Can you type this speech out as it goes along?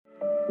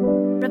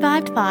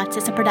Revived Thoughts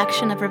is a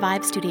production of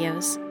Revive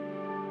Studios.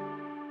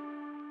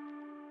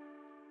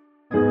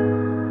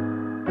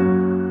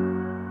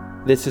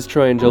 This is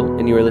Troy and Joel,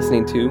 and you are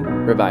listening to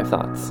Revive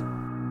Thoughts.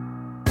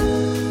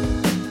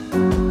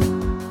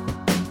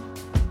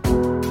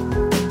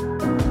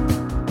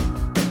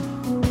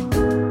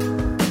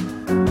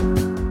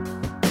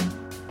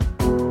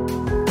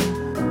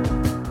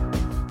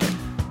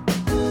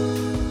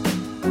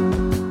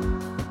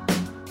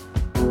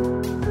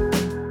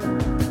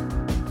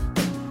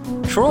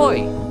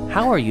 Troy,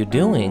 how are you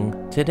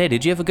doing today?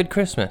 Did you have a good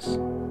Christmas?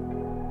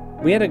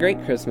 We had a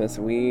great Christmas.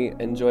 We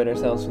enjoyed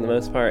ourselves for the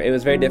most part. It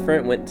was very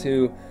different. Went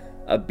to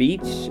a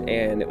beach,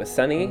 and it was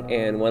sunny,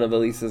 and one of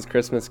Elise's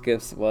Christmas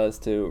gifts was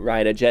to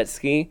ride a jet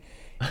ski.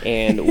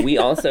 And we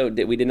also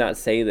we did not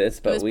say this,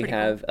 but we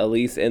have cool.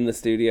 Elise in the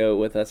studio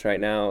with us right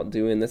now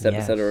doing this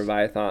episode of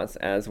Revive Thoughts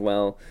as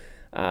well.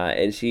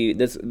 And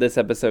this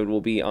episode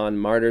will be on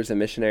Martyrs and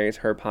Missionaries,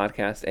 her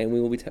podcast, and we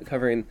will be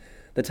covering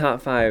the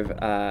top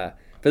 5.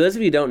 For those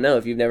of you who don't know,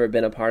 if you've never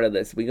been a part of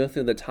this, we go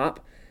through the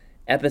top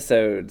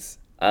episodes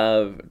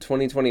of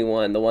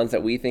 2021, the ones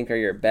that we think are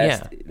your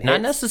best hits.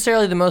 Not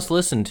necessarily the most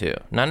listened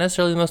to,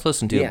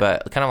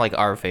 but kind of like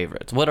our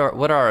favorites. What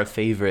are our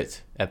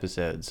favorite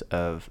episodes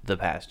of the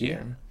past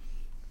year?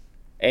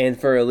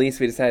 And for Elise,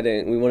 we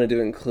decided we wanted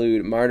to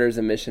include Martyrs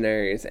and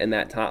Missionaries in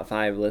that top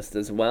 5 list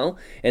as well.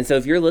 And so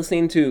if you're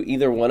listening to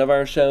either one of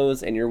our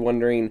shows and you're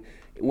wondering,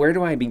 where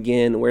do I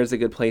begin? Where's a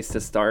good place to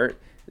start?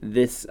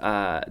 This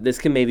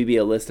can maybe be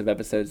a list of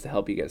episodes to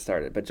help you get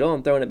started. But Joel,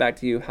 I'm throwing it back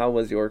to you. How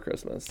was your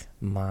Christmas?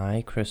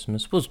 My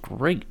Christmas was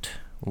great.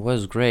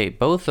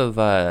 Both of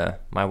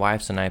my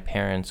wife's and I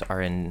parents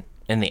are in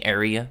the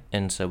area,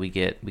 and so we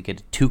get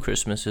 2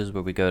 Christmases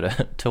where we go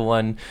to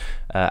one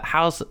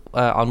house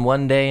on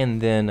one day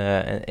and then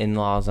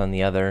in-laws on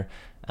the other.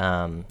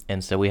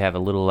 And so we have a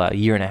little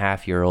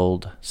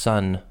year-and-a-half-year-old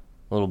son,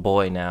 little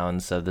boy now,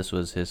 and so this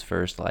was his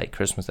first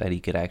Christmas that he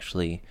could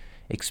actually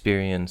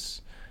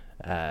experience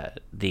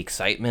the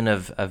excitement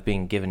of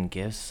being given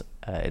gifts,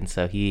 and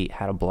so he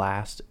had a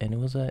blast, and it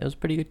was a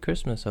pretty good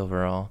Christmas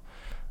overall.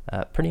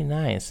 Pretty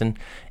nice. And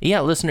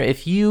yeah, listener,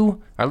 if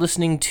you are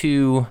listening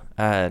to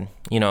I'm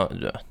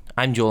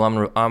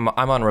Joel, I'm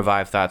on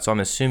Revive Thoughts, so I'm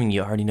assuming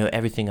you already know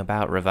everything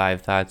about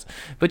Revive Thoughts,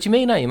 but you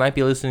may not. You might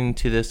be listening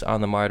to this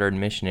on the Martyr and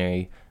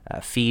Missionary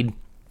feed.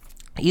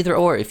 Either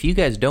or, if you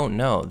guys don't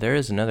know, there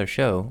is another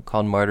show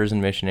called Martyrs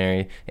and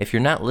Missionary. If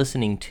you're not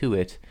listening to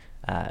it,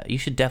 you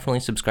should definitely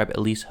subscribe.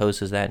 Elise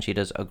hosts that, and she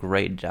does a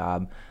great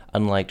job.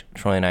 Unlike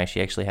Troy and I,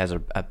 she actually has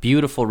a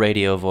beautiful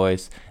radio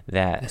voice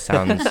that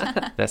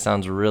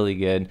sounds really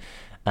good.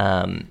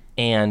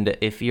 And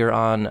if you're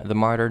on the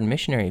Martyr and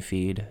Missionary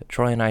feed,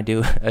 Troy and I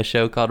do a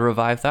show called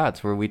Revive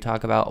Thoughts, where we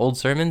talk about old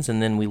sermons,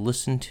 and then we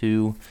listen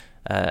to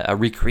a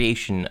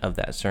recreation of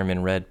that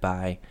sermon read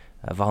by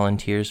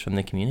volunteers from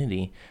the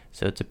community.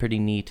 So it's a pretty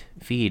neat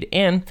feed.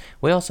 And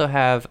we also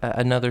have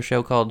another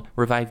show called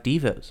Revive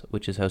Devos,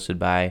 which is hosted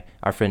by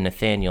our friend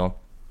Nathaniel,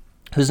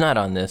 who's not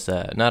on this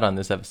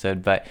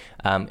episode, but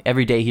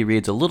every day he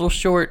reads a little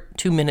short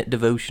 2-minute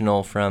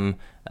devotional from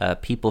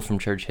people from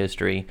church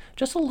history.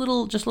 Just a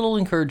little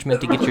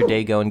encouragement to get your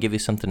day going, give you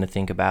something to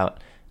think about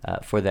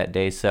for that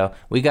day. So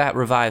we got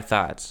Revive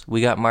Thoughts,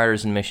 we got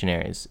Martyrs and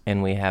Missionaries,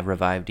 and we have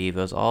Revive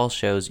Devos, all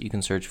shows you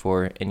can search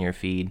for in your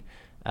feed.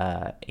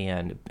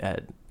 And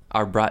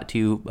are brought to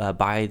you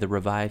by the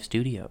Revive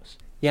Studios.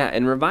 Yeah,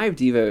 and Revive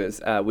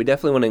Devos, we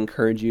definitely want to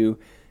encourage you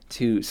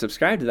to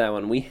subscribe to that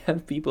one. We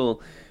have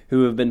people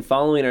who have been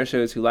following our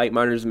shows, who like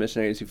Martyrs and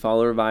Missionaries, who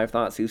follow Revive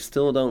Thoughts, who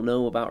still don't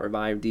know about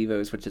Revive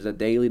Devos, which is a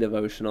daily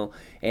devotional,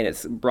 and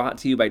it's brought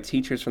to you by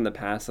teachers from the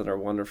past that are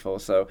wonderful.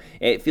 So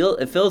it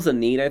fills a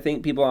need. I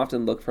think people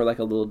often look for a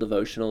little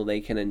devotional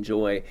they can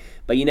enjoy,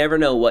 but you never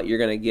know what you're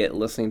going to get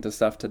listening to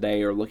stuff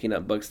today or looking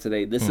at books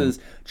today. This is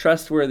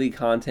trustworthy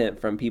content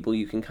from people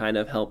you can kind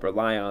of help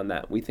rely on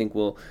that we think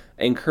will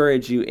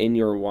encourage you in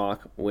your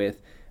walk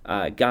with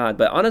God.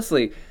 But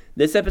honestly,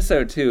 this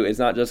episode too is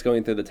not just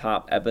going through the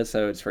top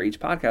episodes for each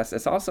podcast.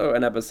 It's also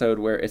an episode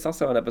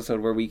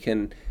where we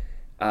can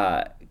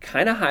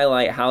kind of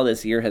highlight how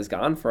this year has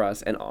gone for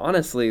us. And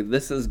honestly,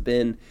 this has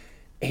been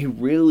a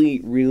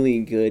really,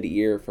 really good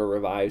year for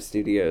Revive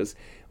Studios.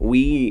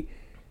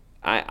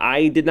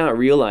 I did not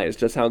realize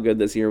just how good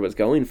this year was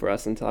going for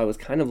us until I was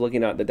kind of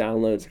looking at the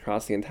downloads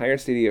across the entire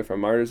studio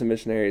from Martyrs and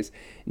Missionaries,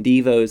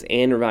 Devos,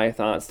 and Revive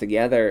Thoughts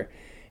together.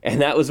 And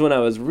that was when I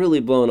was really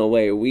blown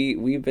away.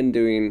 We've been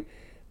doing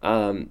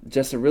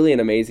just an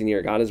amazing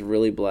year. God has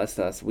really blessed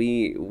us.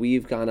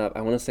 We've gone up,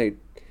 I want to say,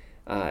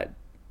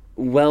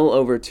 well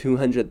over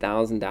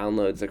 200,000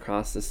 downloads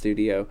across the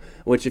studio,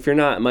 which if you're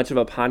not much of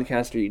a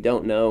podcaster, you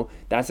don't know,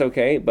 that's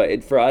okay.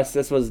 But for us,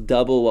 this was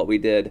double what we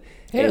did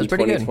in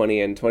 2020,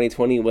 and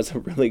 2020 was a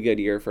really good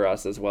year for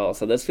us as well.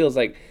 So this feels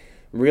like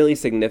really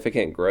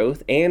significant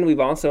growth. And we've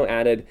also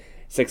added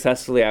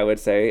successfully, I would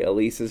say,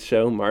 Elise's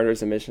show,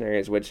 Martyrs and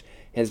Missionaries, which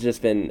has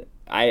just been,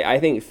 I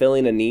think,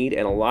 filling a need,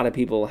 and a lot of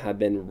people have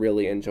been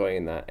really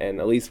enjoying that.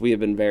 And Elise, we have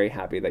been very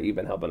happy that you've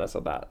been helping us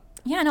with that.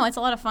 Yeah, no, it's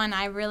a lot of fun.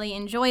 I really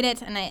enjoyed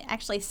it, and it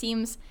actually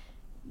seems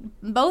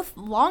both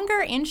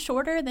longer and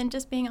shorter than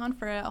just being on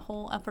for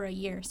a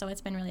year. So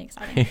it's been really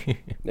exciting.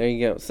 There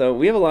you go. So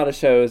we have a lot of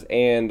shows,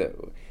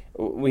 and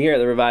we here at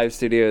the Revive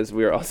Studios,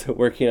 we are also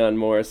working on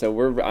more.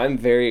 So I'm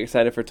very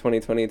excited for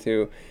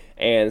 2022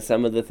 and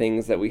some of the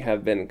things that we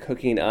have been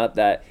cooking up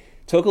that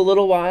took a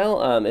little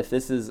while. If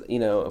this is,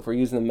 if we're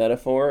using the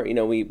metaphor,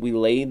 we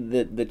laid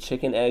the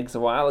chicken eggs a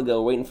while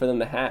ago waiting for them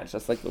to hatch.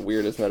 That's like the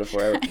weirdest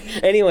metaphor ever.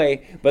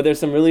 Anyway, but there's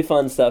some really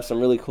fun stuff, some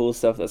really cool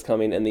stuff that's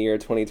coming in the year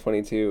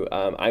 2022.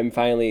 I'm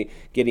finally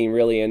getting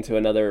really into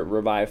another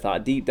Revive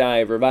Thought deep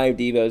dive. Revive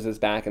Devos is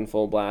back in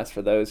full blast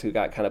for those who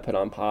got kind of put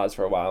on pause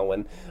for a while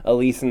when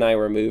Elise and I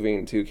were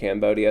moving to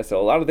Cambodia. So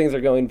a lot of things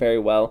are going very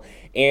well.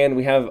 And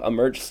we have a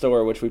merch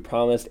store, which we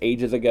promised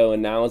ages ago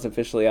and now is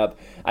officially up.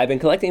 I've been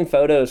collecting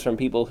photos from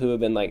people who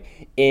have been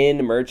like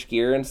in merch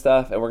gear and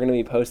stuff, and we're going to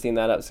be posting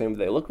that up soon. But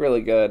they look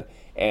really good.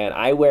 And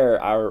I wear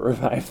our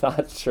Revive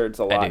Thoughts shirts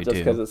a lot just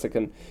because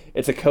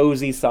it's a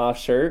cozy, soft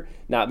shirt.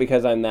 Not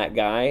because I'm that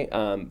guy,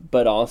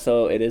 but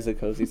also it is a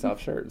cozy,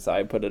 soft shirt. So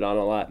I put it on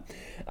a lot.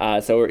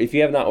 So if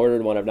you have not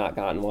ordered one, have not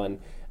gotten one,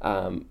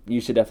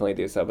 you should definitely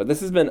do so. But this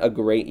has been a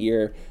great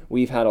year.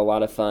 We've had a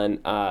lot of fun,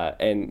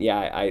 and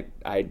yeah,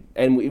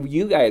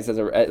 you guys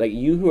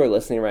you who are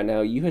listening right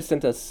now, you have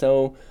sent us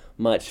so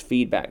much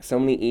feedback, so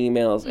many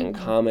emails and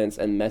comments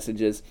and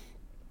messages.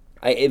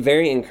 It's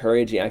very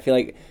encouraging. I feel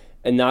like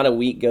not a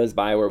week goes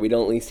by where we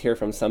don't at least hear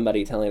from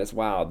somebody telling us,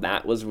 wow,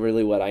 that was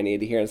really what I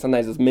needed to hear. And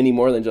sometimes it's many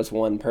more than just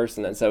one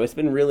person. And so it's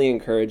been really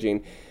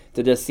encouraging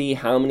to just see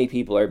how many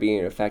people are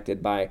being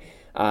affected by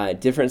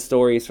different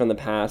stories from the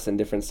past and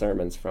different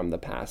sermons from the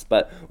past.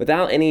 But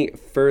without any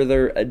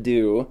further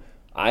ado,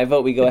 I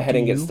vote we go ahead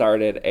and get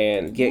started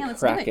and get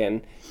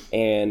cracking.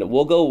 And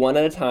we'll go one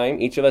at a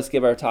time. Each of us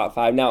give our top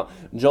 5. Now,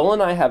 Joel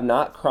and I have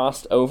not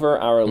crossed over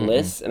our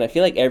lists, and I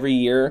feel like every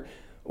year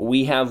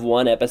we have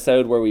one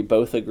episode where we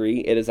both agree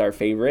it is our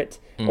favorite,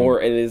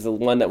 or it is the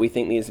one that we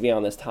think needs to be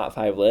on this top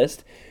 5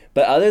 list.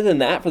 But other than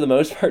that, for the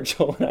most part,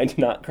 Joel and I do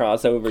not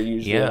cross over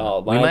usually at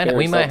all.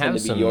 We might have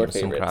some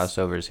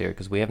crossovers here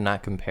because we have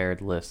not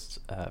compared lists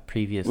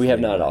previously. We have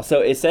not at all.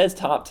 So it says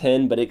top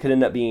 10, but it could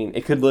end up being,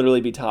 it could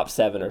literally be top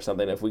 7 or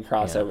something if we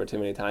cross over too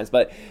many times.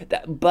 But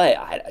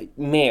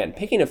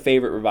picking a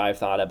favorite Revive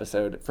Thought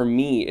episode for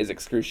me is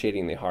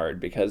excruciatingly hard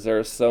because there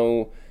are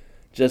so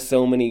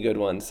many good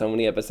ones, so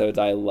many episodes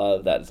I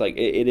love that it's like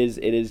it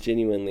is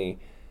genuinely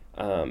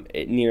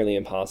nearly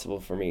impossible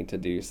for me to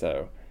do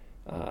so.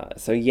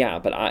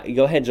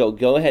 Go ahead, Joel.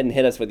 Go ahead and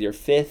hit us with your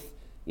 5th.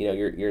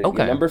 Your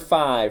number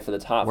 5 for the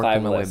top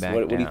 5 list.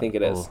 What do you think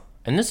it is? Ooh.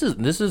 And this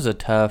is a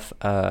tough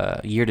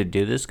year to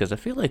do this because I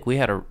feel like we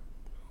had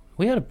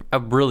a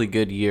really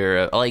good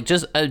year. Like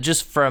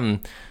just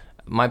from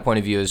my point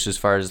of view, as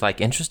far as like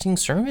interesting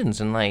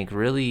sermons and like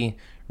really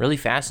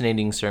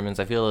fascinating sermons.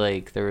 I feel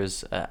like there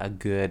was a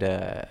good.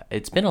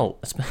 It's been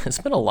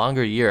a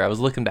longer year. I was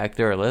looking back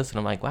through our list and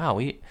I'm like, wow,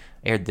 we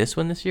aired this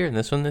one this year and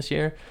this one this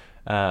year.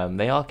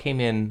 They all came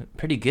in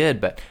pretty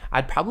good, but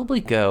I'd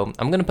probably go.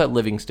 I'm gonna put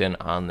Livingston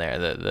on there.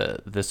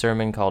 The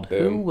sermon called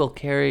 "Who Will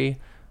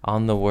Carry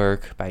on the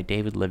Work" by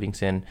David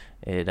Livingston.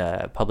 It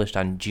published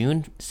on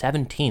June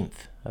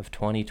 17th of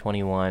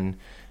 2021.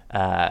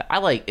 I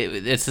like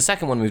it. It's the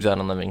second one we've done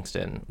on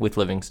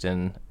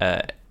Livingston,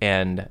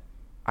 and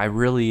I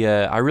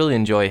really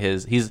enjoy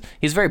his. He's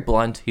very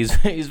blunt. He's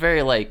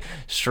very like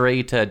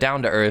straight,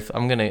 down to earth.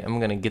 I'm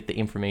gonna get the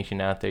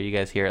information out there. You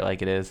guys hear it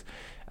like it is.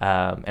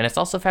 And it's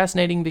also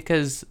fascinating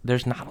because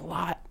there's not a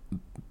lot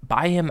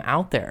by him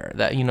out there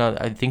that,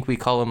 I think we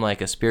call him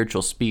like a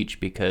spiritual speech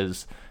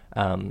because,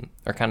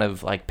 or kind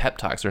of like pep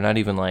talks. They're not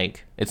even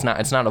like, it's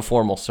not a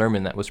formal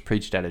sermon that was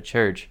preached at a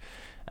church.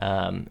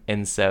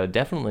 And so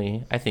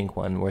definitely, I think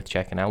one worth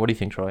checking out. What do you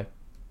think, Troy?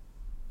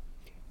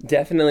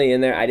 Definitely in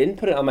there. I didn't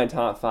put it on my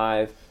top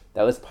 5.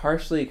 That was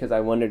partially because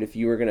I wondered if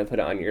you were going to put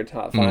it on your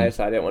top 5,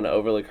 so I didn't want to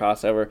overly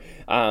cross over.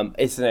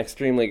 It's an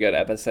extremely good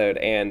episode,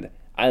 and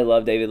I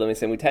love David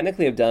Livingston. We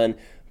technically have done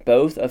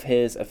both of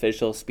his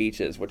official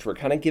speeches, which were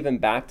kind of given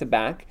back to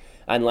back.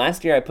 And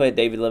last year I put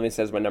David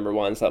Livingston as my number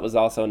 1, so that was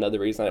also another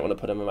reason I didn't want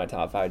to put him in my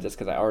top 5, just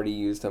because I already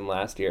used him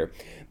last year.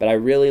 But I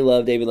really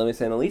love David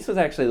Livingston. Elise was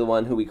actually the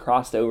one who we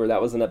crossed over.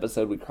 That was an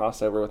episode we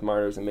crossed over with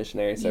Martyrs and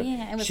Missionaries, so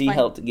she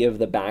helped give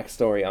the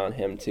backstory on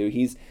him too.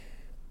 He's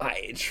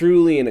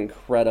truly an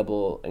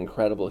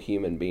incredible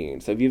human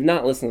being. So if you've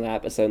not listened to that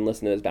episode and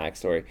listened to his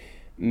backstory,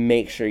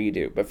 make sure you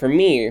do. But for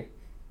me,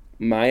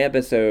 my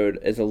episode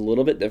is a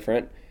little bit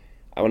different.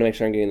 I want to make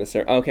sure I'm getting this.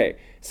 Okay,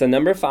 so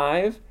number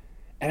 5,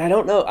 and I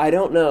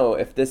don't know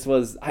if this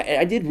was.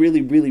 I did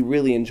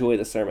really enjoy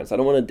the sermon, so I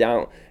don't want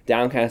to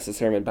downcast the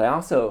sermon, but I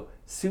also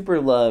super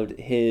loved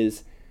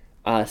his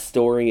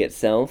story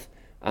itself.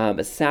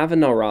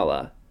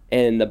 Savonarola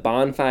and the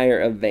Bonfire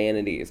of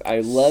Vanities. I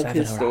loved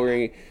his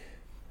story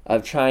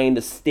of trying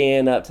to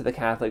stand up to the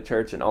Catholic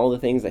Church and all the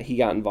things that he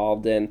got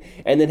involved in.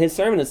 And then his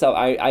sermon itself,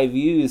 I've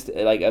used,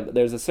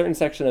 there's a certain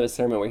section of his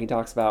sermon where he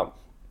talks about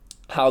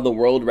how the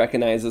world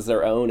recognizes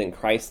their own and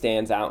Christ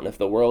stands out, and if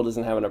the world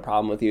isn't having a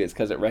problem with you, it's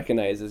because it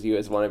recognizes you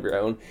as one of your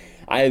own.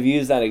 I have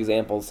used that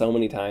example so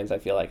many times, I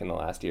feel like, in the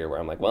last year, where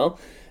I'm like, well,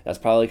 that's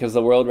probably because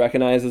the world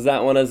recognizes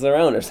that one as their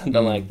own or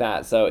something like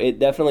that. So it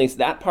definitely,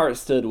 that part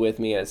stood with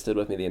me, and it stood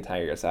with me the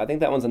entire year. So I think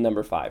that one's a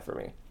number 5 for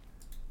me.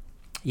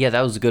 Yeah,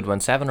 that was a good one.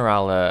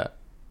 Savonarola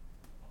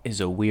is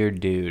a weird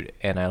dude,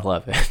 and I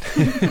love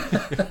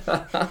it.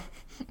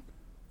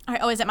 All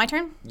right, oh, is it my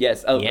turn?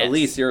 Yes. Oh, Yes.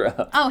 Elise, you're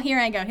up. Oh, here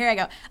I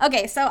go.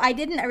 Okay, so I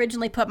didn't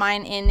originally put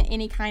mine in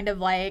any kind of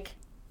like,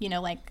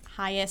 like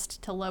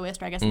highest to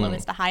lowest, or I guess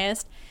lowest to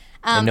highest.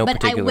 In no but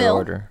particular I will.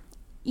 order.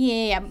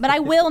 Yeah, but I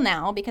will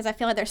now because I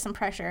feel like there's some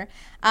pressure.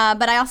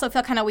 But I also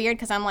feel kind of weird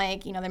because I'm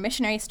like, they're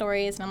missionary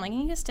stories, and I'm like,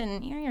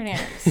 you're not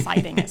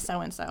exciting as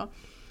so-and-so.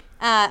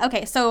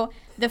 Okay, so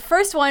the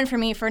first one for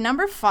me for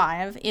number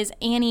 5 is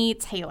Annie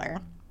Taylor.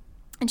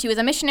 And she was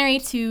a missionary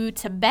to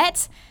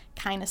Tibet,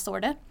 kind of,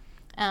 sort of,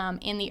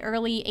 in the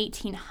early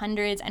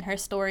 1800s, and her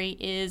story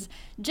is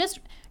just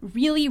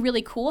really,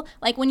 really cool.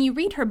 Like, when you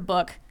read her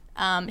book,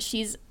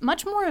 she's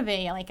much more of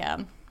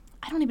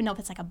I don't even know if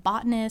it's like a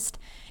botanist.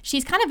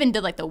 She's kind of into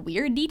like the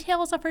weird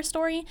details of her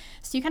story.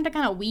 So you kind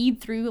of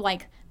weed through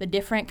like the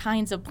different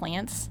kinds of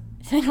plants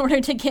in order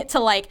to get to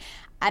like,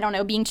 I don't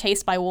know, being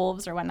chased by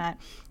wolves or whatnot.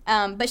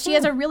 But she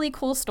has a really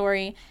cool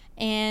story,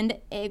 and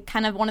it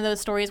kind of one of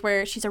those stories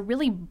where she's a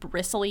really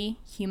bristly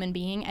human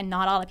being and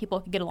not a lot of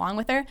people could get along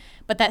with her.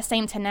 But that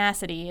same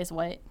tenacity is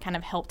what kind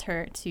of helped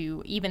her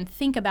to even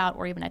think about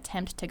or even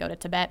attempt to go to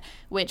Tibet,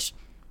 which,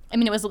 I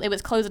mean, it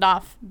was closed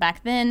off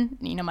back then,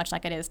 much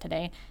like it is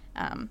today.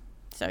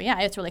 So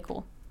yeah, it's really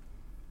cool.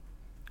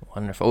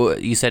 Wonderful.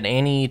 You said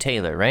Annie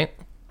Taylor, right?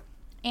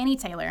 Annie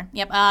Taylor.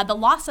 Yep.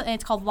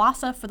 It's called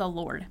Lhasa for the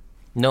Lord.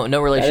 No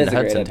relation to That is a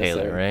Hudson great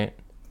Taylor, episode. right?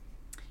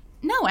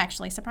 No,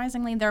 actually,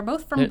 surprisingly, they're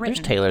both from Britain. There's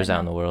Taylors but out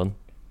in no. the world.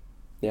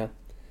 Yeah.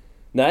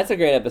 No, that's a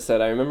great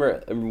episode. I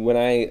remember when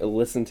I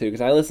listened to,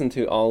 because I listened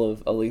to all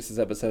of Elise's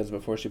episodes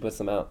before she puts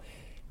them out.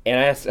 And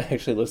I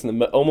actually listened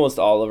to almost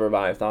all of her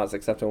Revive Thoughts,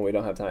 except when we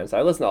don't have time. So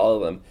I listened to all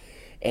of them.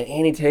 And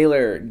Annie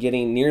Taylor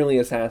getting nearly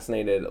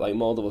assassinated like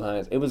multiple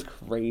times. It was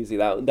crazy.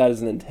 That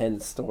is an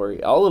intense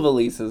story. All of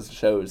Elise's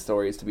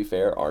stories, to be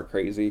fair, are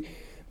crazy.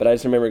 But I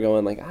just remember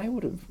going like, I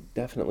would have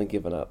definitely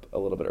given up a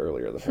little bit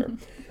earlier than her.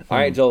 All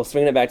right, Joel,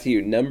 swinging it back to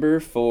you. Number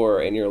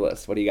 4 in your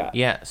list. What do you got?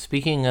 Yeah,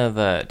 speaking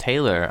of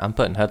Taylor, I'm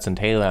putting Hudson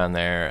Taylor on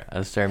there,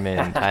 a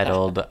sermon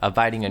titled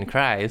Abiding in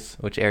Christ,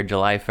 which aired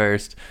July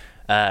 1st.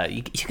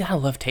 You gotta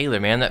love Taylor,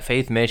 man. That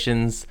faith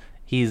missions,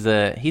 he's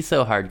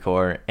so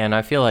hardcore, and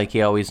I feel like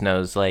he always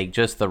knows like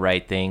just the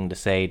right thing to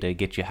say to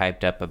get you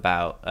hyped up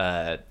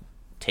about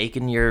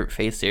taking your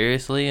faith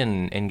seriously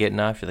and getting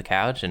off the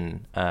couch,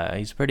 and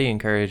he's pretty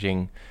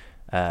encouraging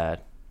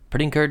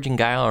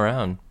guy all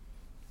around.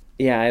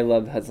 Yeah, I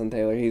love Hudson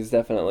Taylor. He's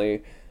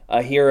definitely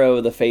a hero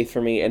of the faith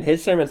for me. And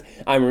his sermons,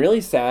 I'm really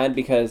sad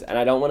because, and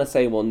I don't want to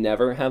say we'll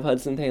never have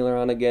Hudson Taylor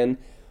on again,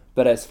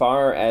 but as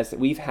far as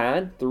we've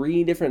had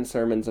 3 different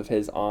sermons of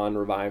his on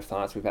Revive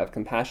Thoughts. We've had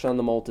Compassion on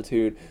the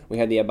Multitude, we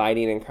had the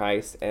Abiding in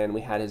Christ, and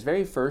we had his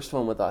very first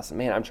one with us.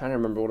 Man, I'm trying to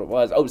remember what it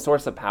was. Oh,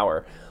 Source of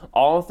Power.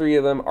 All 3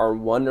 of them are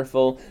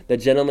wonderful. The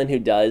gentleman who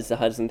does the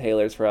Hudson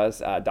Taylors for us,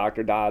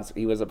 Dr. Dodds,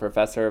 he was a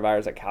professor of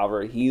ours at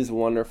Calvary. He's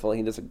wonderful.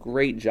 He does a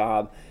great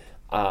job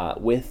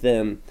with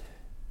them.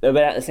 But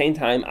at the same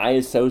time, I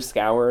have so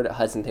scoured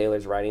Hudson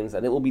Taylor's writings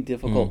that it will be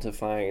difficult to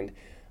find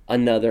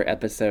another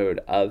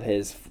episode of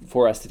his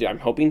for us to do. I'm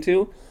hoping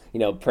to.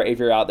 Pray if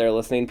you're out there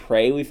listening,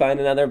 pray we find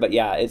another. But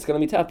yeah, it's going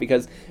to be tough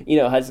because,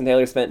 Hudson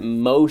Taylor spent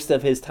most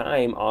of his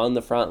time on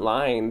the front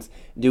lines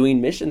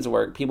doing missions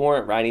work. People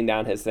weren't writing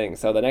down his things.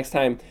 So the next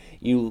time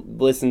you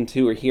listen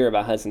to or hear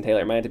about Hudson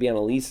Taylor, it might have to be on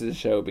Elise's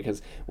show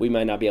because we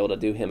might not be able to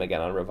do him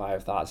again on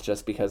Revive Thoughts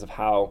just because of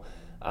how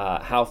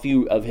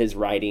few of his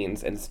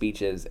writings and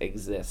speeches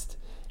exist.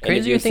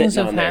 Crazier things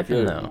have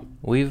happened though.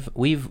 We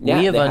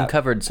have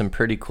uncovered some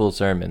pretty cool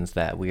sermons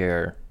that we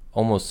are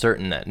almost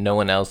certain that no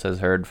one else has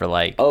heard for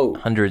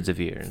hundreds of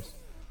years.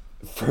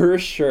 For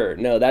sure.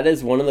 No, that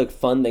is one of the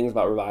fun things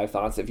about Revive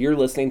Thoughts. If you're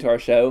listening to our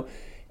show,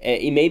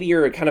 maybe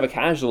you're kind of a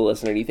casual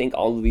listener and you think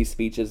all of these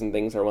speeches and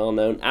things are well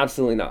known.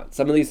 Absolutely not.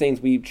 Some of these things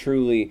we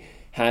truly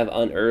have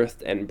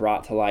unearthed and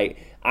brought to light.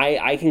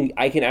 I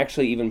can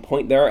actually even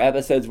point, there are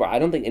episodes where I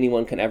don't think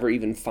anyone can ever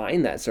even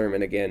find that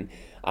sermon again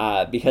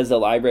because the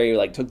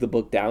library took the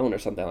book down or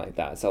something like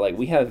that. So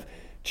we have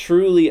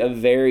truly a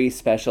very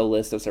special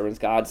list of sermons.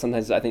 God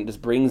sometimes I think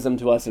just brings them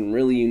to us in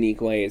really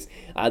unique ways.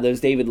 Those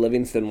David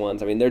Livingston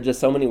ones, I mean, there are just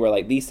so many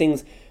where these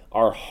things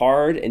are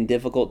hard and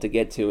difficult to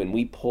get to, and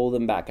we pull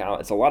them back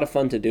out. It's a lot of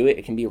fun to do it.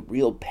 It can be a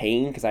real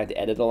pain because I have to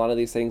edit a lot of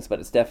these things, but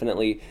it's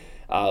definitely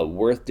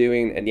worth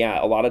doing. And yeah,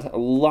 a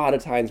lot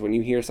of times when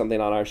you hear something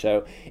on our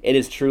show, it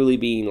is truly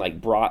being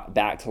brought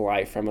back to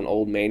life from an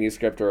old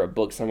manuscript or a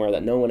book somewhere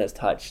that no one has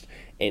touched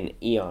in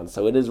eons.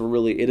 So it is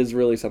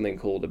really something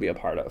cool to be a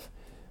part of.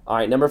 All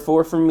right, number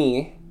 4 for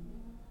me,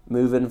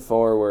 moving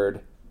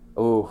forward.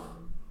 Oh,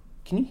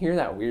 can you hear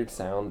that weird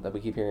sound that we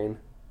keep hearing?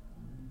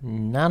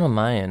 Not on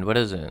my end. What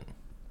is it?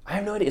 I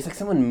have no idea. It's like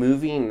someone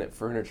moving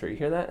furniture. You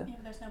hear that? Yeah,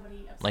 there's nobody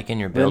upstairs. Like in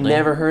your I've building?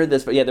 never heard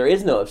this, but yeah, there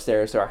is no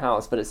upstairs to our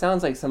house, but it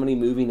sounds like somebody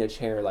moving a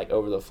chair like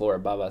over the floor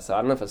above us. So I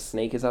don't know if a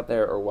snake is up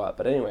there or what,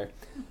 but anyway.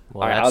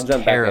 Well, All right, that's I'll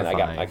jump terrifying.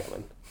 back in. I got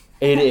one.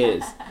 It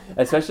is,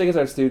 especially because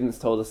our students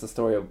told us the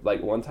story of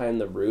like one time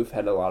the roof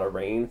had a lot of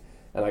rain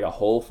and like a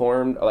hole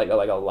formed,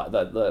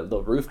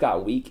 the roof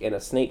got weak and a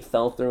snake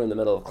fell through in the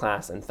middle of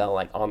class and fell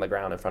like on the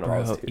ground in front of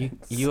all the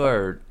students. You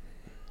are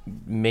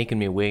making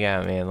me wig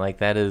out, man. Like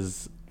that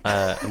is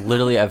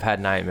literally I've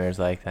had nightmares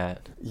like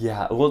that.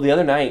 Yeah. Well, the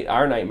other night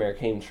our nightmare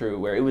came true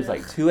where it was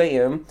like 2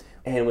 a.m.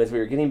 and as we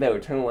were getting in bed, we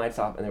turned the lights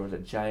off and there was a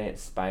giant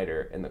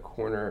spider in the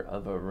corner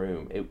of a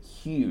room. It was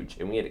huge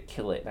and we had to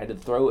kill it. I had to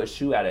throw a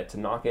shoe at it to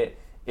knock it.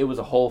 It was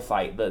a whole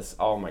fight.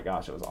 Oh my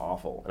gosh, it was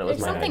awful. And it was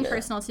There's something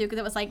personal too, because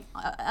it was like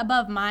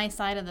above my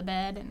side of the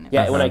bed. And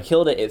when I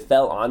killed it, it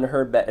fell on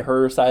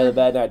her side of the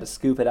bed, and I had to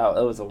scoop it out.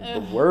 It was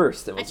the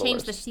worst. It was I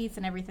changed the sheets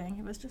and everything.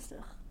 It was just.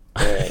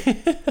 All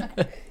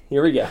right.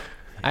 Here we go.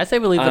 I say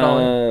we leave it all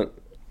in.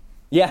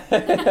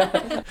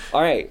 Yeah.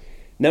 All right.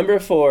 Number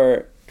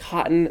 4,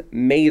 Cotton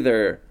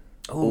Mather.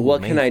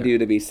 What can I do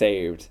to be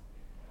saved?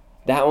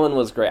 That one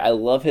was great. I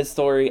love his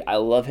story. I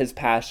love his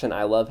passion.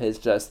 I love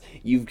his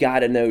you've got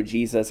to know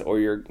Jesus or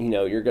you're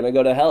going to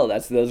go to hell.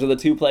 Those are the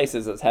two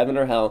places. It's heaven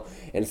or hell.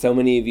 And so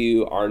many of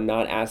you are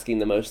not asking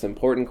the most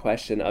important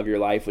question of your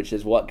life, which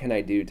is what can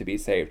I do to be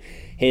saved?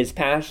 His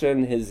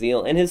passion, his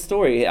zeal, and his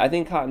story. I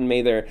think Cotton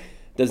Mather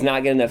does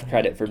not get enough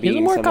credit for being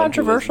He's a more someone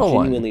controversial who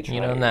was genuinely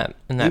one, trying.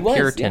 in that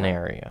Puritan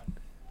area.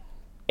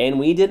 And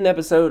we did an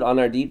episode on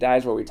our deep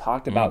dives where we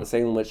talked about the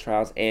Salem witch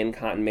trials and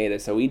Cotton Mather.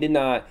 So we did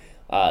not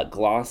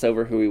gloss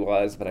over who he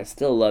was, but I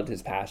still loved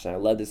his passion. I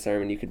loved his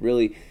sermon. You could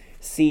really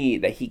see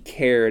that he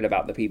cared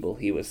about the people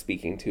he was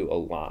speaking to a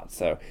lot.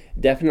 So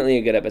definitely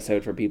a good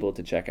episode for people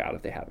to check out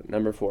if they haven't.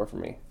 Number 4 for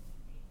me.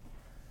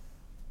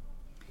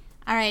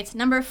 All right,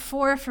 number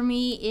 4 for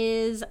me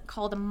is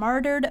called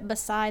Martyred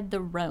Beside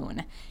the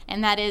Rhone.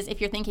 And that is, if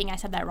you're thinking I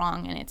said that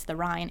wrong and it's the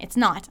Rhine, it's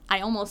not.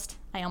 I almost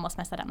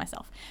messed that up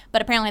myself.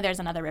 But apparently there's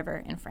another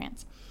river in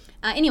France.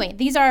 Anyway,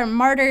 these are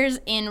martyrs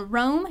in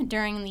Rome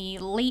during the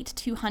late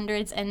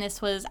 200s, and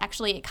this was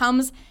actually, it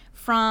comes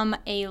from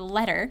a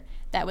letter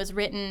that was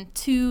written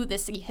to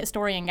this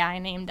historian guy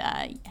named,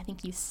 I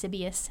think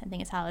Eusebius, I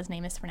think is how his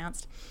name is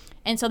pronounced.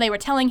 And so they were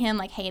telling him,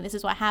 like, hey, this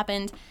is what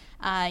happened.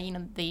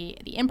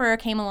 The emperor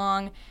came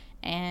along,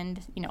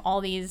 and,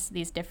 all these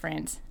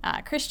different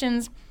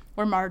Christians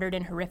were martyred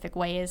in horrific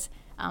ways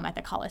at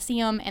the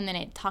Colosseum. And then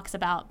it talks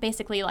about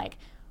basically, like,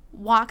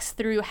 walks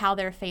through how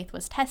their faith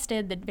was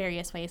tested, the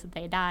various ways that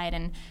they died,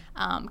 and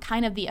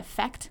kind of the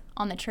effect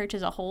on the church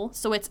as a whole.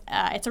 So it's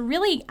a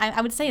really,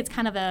 I would say it's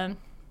kind of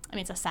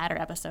it's a sadder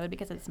episode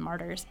because it's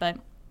martyrs, but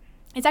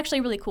it's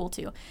actually really cool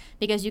too,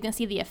 because you can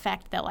see the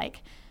effect that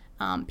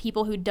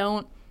people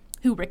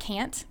who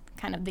recant,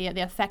 kind of the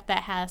effect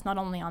that has not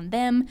only on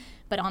them,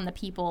 but on the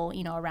people,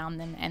 around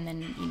them. And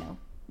then,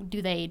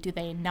 do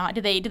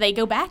they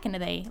go back and do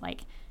they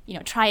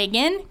try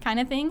again kind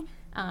of thing?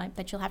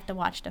 But you'll have to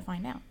watch to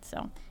find out.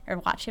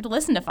 You have to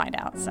listen to find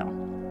out. So.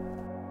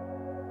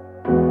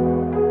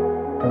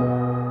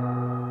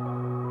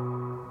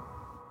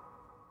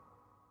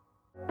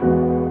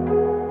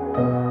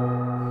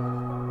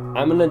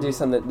 I'm going to do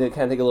something to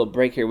kind of take a little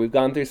break here. We've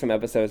gone through some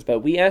episodes,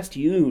 but we asked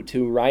you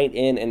to write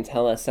in and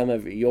tell us some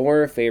of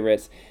your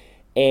favorites.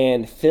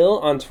 And Phil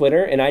on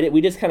Twitter, and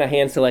we just kind of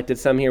hand-selected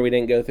some here. We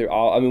didn't go through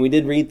all. We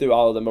did read through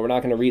all of them, but we're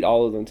not going to read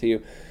all of them to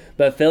you.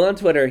 But Phil on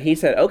Twitter, he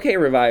said, okay,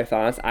 Revive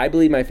Thoughts, I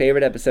believe my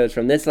favorite episodes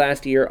from this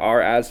last year are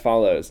as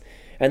follows.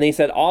 And they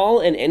said all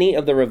and any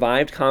of the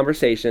revived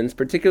conversations,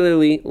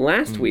 particularly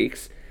last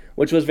week's,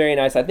 which was very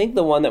nice. I think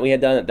the one that we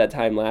had done at that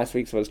time last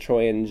week's was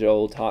Troy and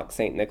Joel Talk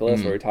St.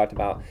 Nicholas, where we talked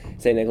about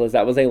St. Nicholas.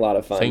 That was a lot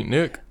of fun. St.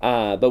 Nick.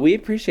 But we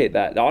appreciate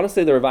that.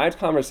 Honestly, the revived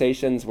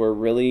conversations were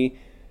really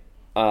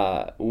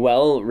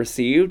well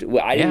received.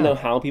 I didn't know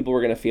how people were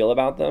going to feel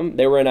about them.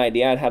 They were an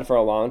idea I'd had for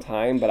a long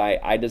time, but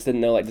I just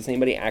didn't know, does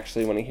anybody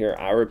actually want to hear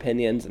our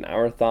opinions and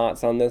our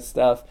thoughts on this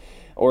stuff?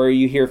 Or are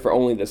you here for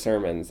only the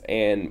sermons?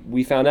 And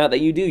we found out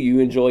that you do. You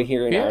enjoy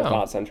hearing our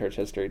thoughts on church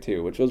history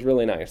too, which was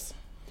really nice.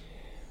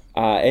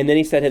 And then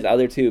he said his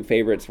other 2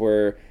 favorites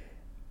were,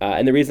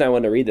 and the reason I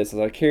wanted to read this is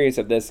I'm curious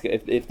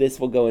if this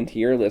will go into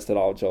your list at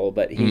all, Joel,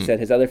 but he said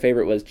his other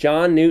favorite was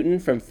John Newton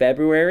from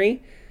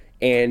February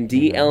and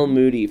D.L.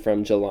 Moody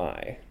from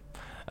July.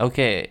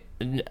 Okay,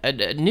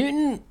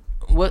 Newton,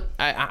 what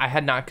I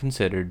had not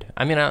considered.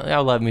 I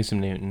love me some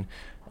Newton.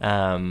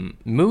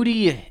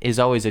 Moody is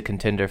always a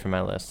contender for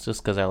my list,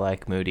 just because I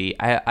like Moody.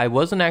 I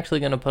wasn't actually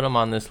going to put him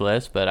on this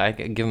list, but I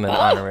could give him an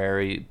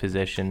honorary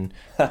position.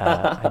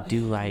 I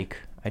do like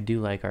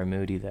our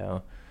Moody,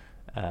 though,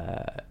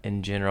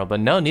 in general. But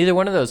no, neither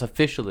one of those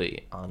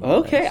officially on the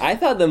list. Okay, I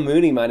thought the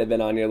Moody might have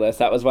been on your list.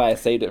 That was why I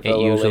saved it for a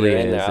little later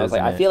in there. I was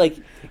like, I feel like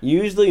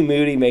usually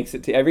Moody makes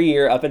it to every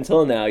year up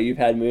until now. You've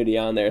had Moody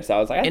on there, so I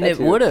was like, and it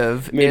would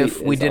have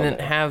if we didn't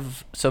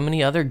have so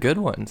many other good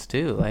ones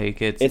too.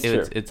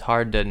 It's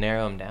hard to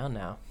narrow them down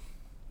now.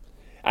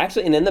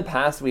 Actually, and in the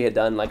past we had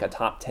done like a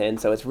top 10,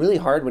 so it's really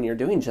hard when you're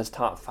doing just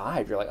top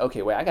 5. You're like,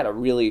 okay, wait,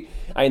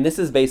 I mean, this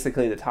is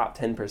basically the top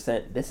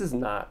 10%. This is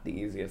not the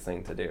easiest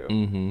thing to do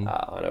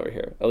on over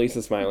here.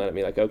 Elisa's smiling at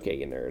me like, okay,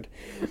 you nerd.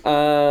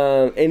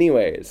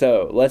 Anyway,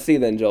 so let's see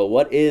then, Joel.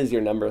 What is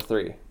your number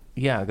 3?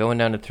 Yeah, going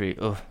down to 3.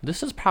 Oh,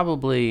 this is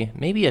probably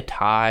maybe a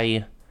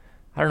tie.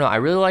 I don't know. I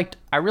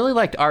really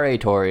liked R.A.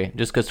 Torrey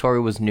just because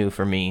Torrey was new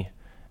for me.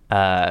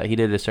 He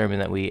did a sermon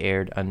that we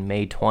aired on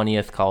May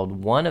 20th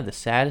called "One of the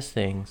Saddest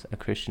Things a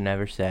Christian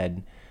Ever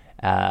Said."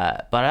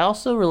 But I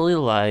also really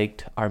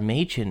liked our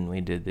Machen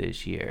we did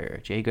this year,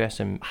 J.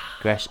 Gresham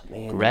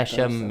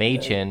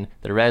Machen,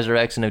 The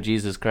Resurrection of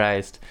Jesus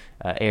Christ,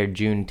 aired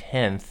June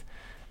 10th.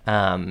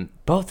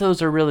 Both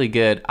those are really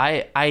good.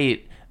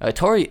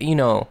 Torrey,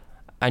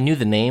 I knew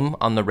the name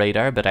on the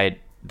radar, but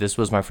this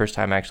was my first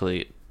time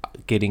actually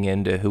getting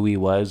into who he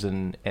was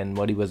and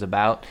what he was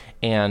about.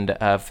 And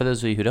for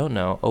those of you who don't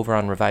know, over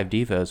on Revive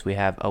Devos, we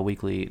have a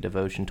weekly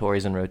devotion.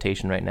 Torrey's in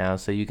rotation right now,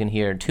 so you can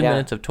hear 2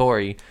 minutes of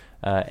Torrey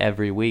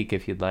every week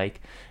if you'd like.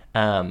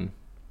 But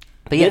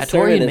yeah, this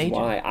Torrey sermon and is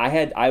Machen.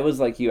 why I was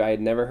like you. I had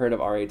never heard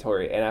of R.A.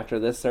 Torrey, and after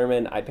this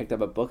sermon, I picked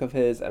up a book of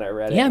his and I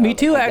read it. Yeah, and me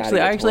too. I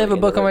Actually, I actually have a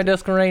book on my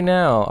desk right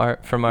now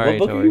from R.A. What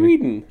book Torrey. are you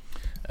reading?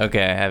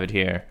 Okay, I have it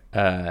here.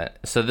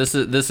 So this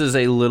is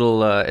a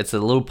little it's a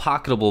little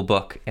pocketable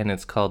book, and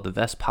it's called The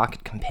Vest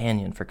Pocket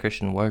Companion for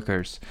Christian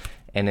Workers,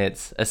 and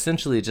it's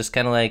essentially just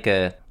kind of like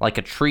a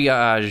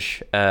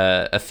triage,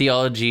 a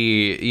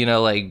theology,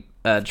 like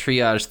a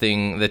triage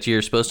thing that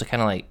you're supposed to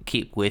kind of like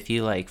keep with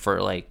you, like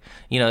for like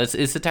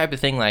it's the type of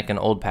thing like an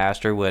old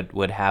pastor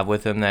would have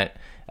with him that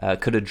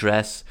could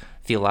address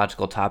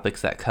theological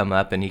topics that come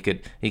up, and he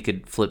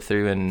could flip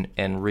through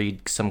and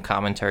read some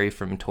commentary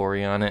from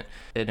Torrey on it.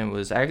 And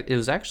it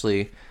was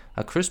actually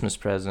a Christmas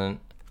present,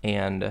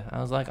 and I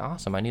was like,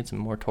 awesome, I need some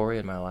more Torrey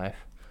in my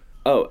life.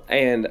 Oh,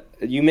 and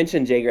you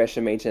mentioned J.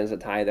 Gresham Machen as a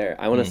tie there.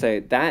 I want to say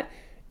that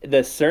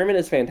the sermon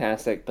is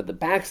fantastic, but the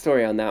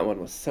backstory on that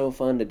one was so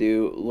fun to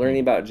do,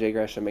 learning about J.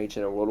 Gresham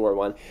Machen in World War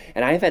I.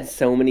 And I've had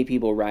so many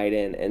people write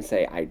in and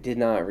say, I did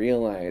not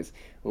realize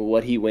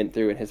what he went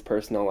through in his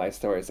personal life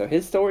story. So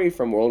his story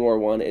from World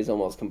War I is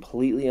almost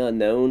completely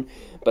unknown,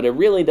 but it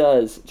really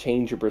does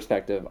change your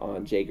perspective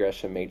on J.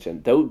 Gresham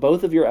Machen. Though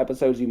both of your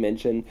episodes you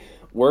mentioned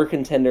were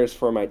contenders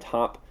for my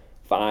top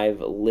 5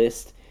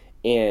 list,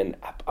 and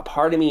a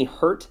part of me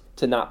hurt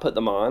to not put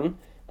them on.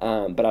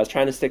 But I was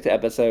trying to stick to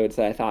episodes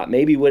that I thought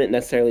maybe wouldn't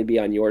necessarily be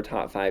on your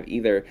top 5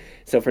 either.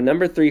 So for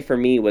number 3 for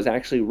me was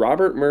actually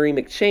Robert Murray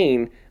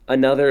McCheyne,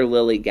 Another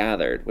Lily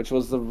Gathered, which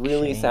was the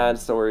really sad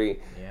story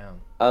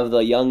of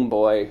the young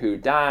boy who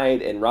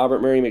died, and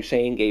Robert Murray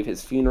McCheyne gave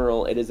his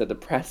funeral. It is a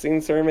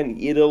depressing sermon,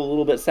 a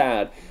little bit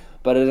sad,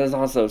 but it is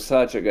also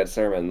such a good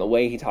sermon. The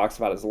way he talks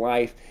about his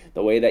life,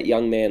 the way that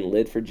young man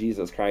lived for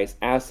Jesus Christ,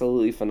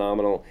 absolutely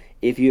phenomenal.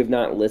 If you have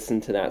not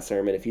listened to that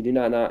sermon, if you do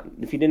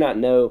not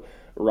know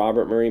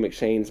Robert Murray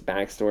McCheyne's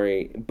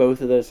backstory,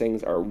 both of those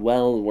things are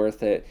well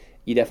worth it.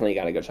 You definitely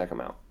got to go check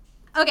them out.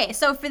 Okay,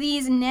 so for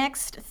these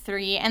next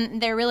 3, and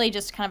they're really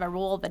just kind of a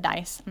roll of the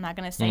dice. I'm not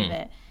going to say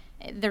that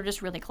they're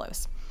just really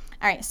close.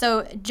 All right,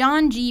 so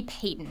John G.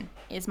 Payton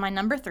is my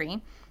number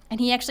 3, and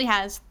he actually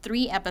has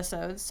 3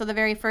 episodes. So the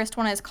very first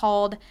one is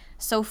called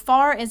So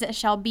Far As It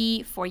Shall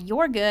Be For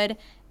Your Good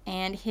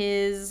and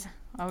His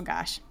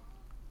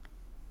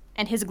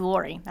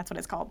Glory. That's what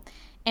it's called.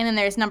 And then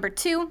there's number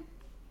 2,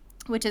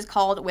 which is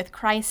called With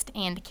Christ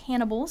and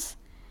Cannibals.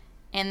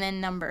 And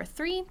then number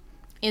 3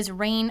 is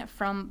Rain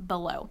from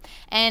Below.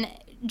 And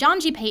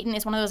John G. Payton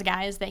is one of those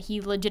guys that he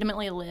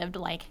legitimately lived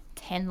like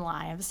 10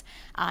 lives,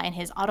 and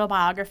his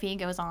autobiography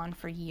goes on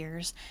for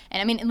years.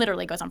 And I mean, it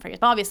literally goes on for years,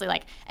 but obviously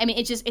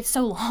it's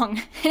so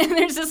long.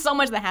 There's just so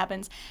much that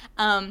happens.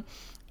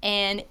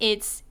 And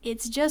it's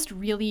just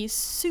really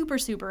super,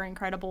 super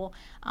incredible.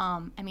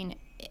 I mean,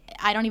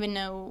 I don't even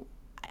know,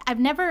 I've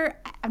never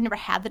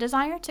had the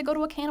desire to go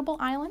to a cannibal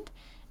island.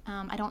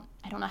 I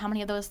don't know how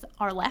many of those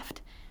are left,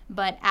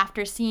 but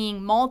after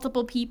seeing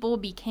multiple people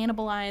be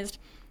cannibalized,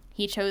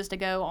 he chose to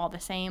go all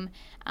the same,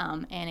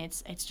 and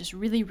it's just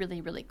really,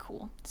 really, really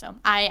cool. So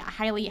I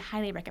highly,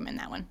 highly recommend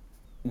that one.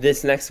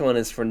 This next one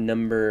is for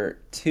number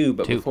 2,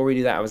 but before we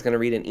do that, I was going to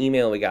read an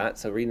email we got.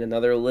 So reading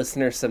another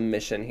listener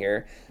submission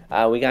here.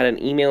 We got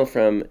an email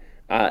from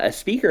a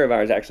speaker of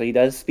ours, actually. He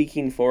does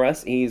speaking for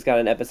us. He's got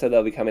an episode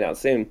that'll be coming out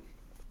soon.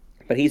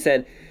 But he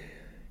said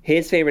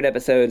his favorite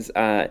episodes,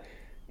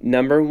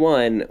 number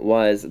 1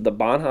 was the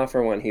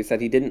Bonhoeffer one. He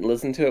said he didn't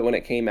listen to it when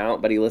it came out,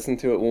 but he listened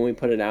to it when we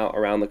put it out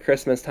around the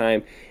Christmas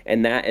time,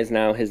 and that is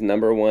now his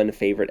number 1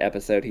 favorite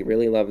episode. He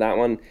really loved that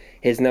one.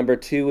 His number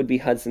 2 would be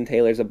Hudson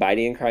Taylor's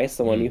Abiding in Christ,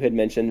 the one you had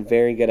mentioned.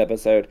 Very good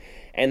episode.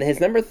 And his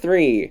number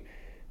 3,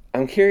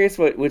 I'm curious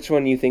which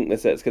one you think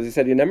this is, because he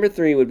said your number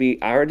 3 would be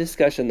our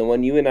discussion, the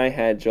one you and I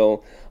had,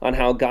 Joel, on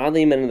how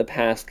godly men of the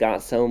past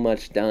got so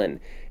much done.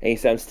 And he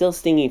said, I'm still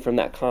stinging from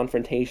that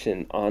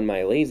confrontation on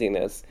my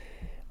laziness.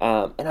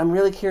 And I'm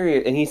really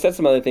curious, and he said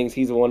some other things.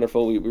 He's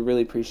wonderful. We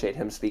really appreciate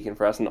him speaking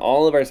for us, and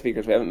all of our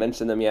speakers. We haven't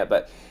mentioned them yet,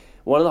 but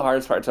one of the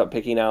hardest parts about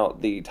picking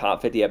out the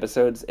top 50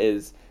 episodes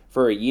is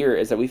for a year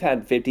is that we've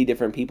had 50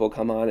 different people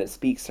come on and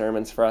speak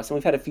sermons for us, and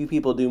we've had a few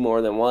people do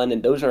more than one,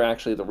 and those are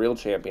actually the real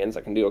champions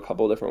that can do a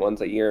couple different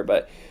ones a year.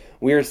 But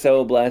we are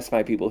so blessed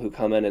by people who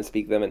come in and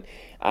speak them, and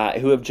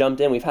who have jumped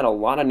in. We've had a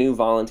lot of new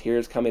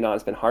volunteers coming on.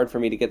 It's been hard for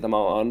me to get them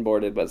all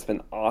onboarded, but it's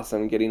been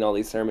awesome getting all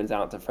these sermons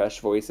out to fresh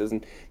voices,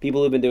 and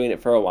people who've been doing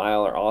it for a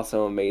while are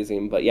also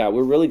amazing. But yeah,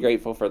 we're really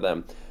grateful for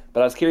them.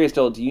 But I was curious,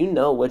 Joel, do you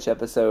know which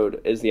episode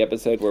is the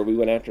episode where we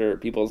went after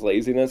people's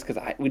laziness? Because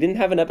we didn't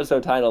have an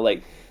episode title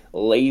like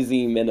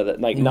 "Lazy Men of the,"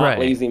 like not Right.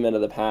 "Lazy Men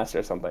of the Past"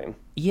 or something.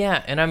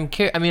 Yeah, and I'm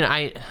curious. I mean,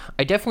 I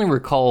definitely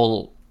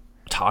recall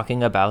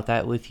talking about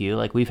that with you.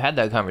 Like, we've had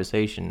that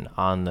conversation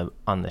on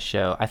the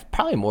show.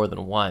 Probably more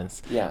than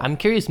once. Yeah. I'm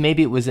curious.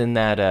 Maybe it was in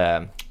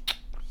that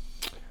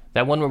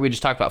one where we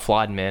just talked about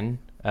flawed men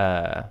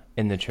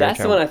in the church.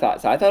 That's the one I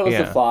thought. So I thought it was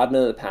Yeah. the flawed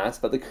men of the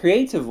past, but the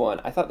creative one,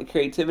 I thought the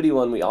creativity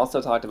one, we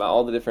also talked about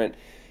all the different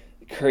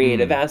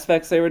creative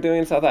aspects they were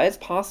doing. So I thought it's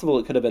possible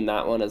it could have been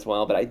that one as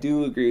well. But I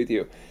do agree with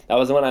you. That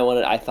was the one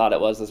I thought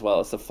it was as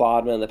well. It's the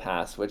flawed men of the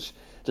past, which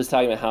just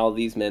talking about how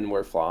these men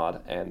were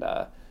flawed and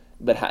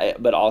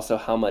but also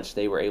how much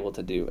they were able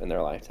to do in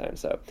their lifetime.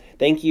 So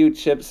thank you,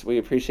 Chips. We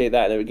appreciate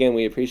that. And again,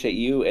 we appreciate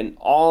you and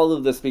all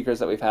of the speakers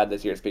that we've had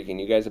this year speaking.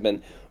 You guys have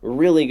been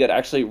really good.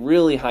 Actually,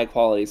 really high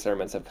quality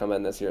sermons have come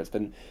in this year. It's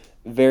been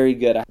very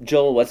good.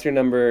 Joel, what's your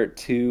number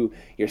 2,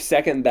 your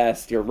second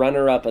best, your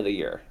runner-up of the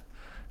year?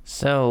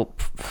 So,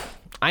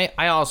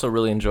 I also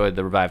really enjoyed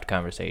the Revived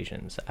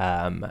Conversations,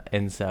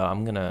 and so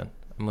I'm gonna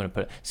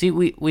put it. See,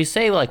 we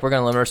say like we're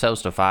gonna limit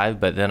ourselves to 5,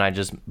 but then I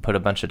just put a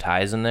bunch of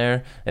ties in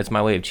there. It's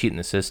my way of cheating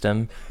the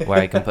system, where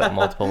I can put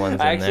multiple ones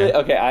in there.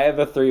 Okay, I have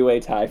a 3-way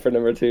tie for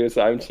number 2,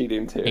 so I'm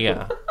cheating too.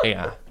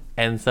 Yeah.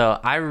 And so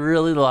I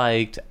really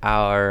liked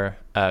our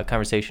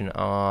conversation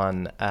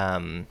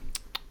on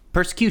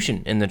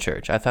persecution in the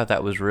church. I thought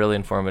that was really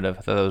informative.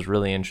 I thought that was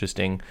really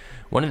interesting.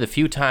 One of the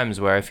few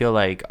times where I feel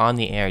like on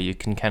the air you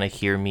can kind of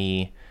hear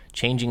me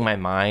changing my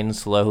mind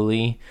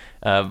slowly.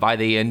 By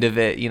the end of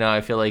it,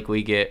 I feel like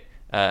we get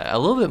a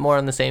little bit more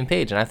on the same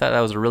page, and I thought that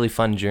was a really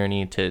fun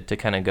journey to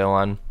kind of go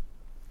on.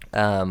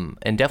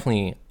 And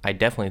I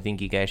definitely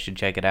think you guys should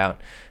check it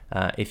out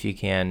if you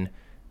can.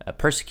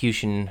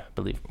 Persecution,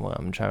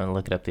 I'm trying to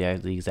look it up, the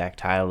exact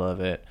title of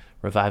it.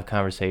 Revive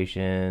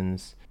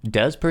Conversations.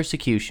 Does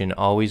persecution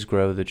always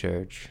grow the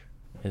church?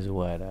 Is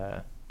what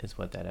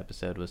that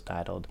episode was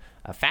titled.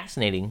 A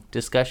fascinating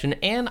discussion,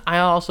 and I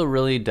also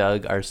really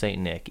dug our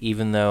Saint Nick,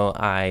 even though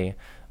I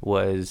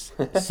was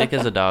sick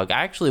as a dog.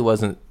 I actually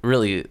wasn't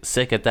really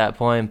sick at that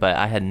point, but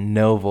I had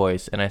no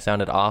voice, and I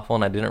sounded awful,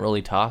 and I didn't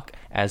really talk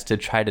as to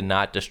try to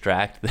not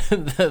distract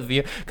the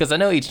viewer. Because I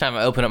know each time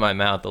I open up my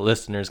mouth, the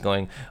listener's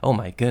going, "Oh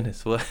my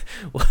goodness,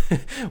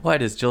 why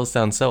does Joel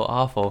sound so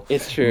awful?"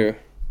 It's true.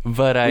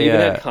 But We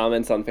even had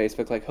comments on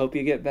Facebook like, "Hope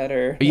you get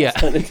better." Yeah.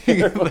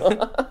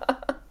 Terrible.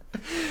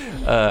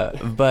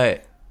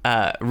 But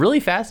really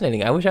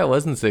fascinating. I wish I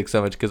wasn't sick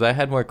so much because I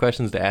had more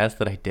questions to ask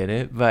that I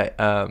didn't. But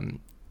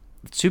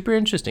super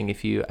interesting.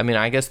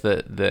 I guess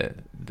the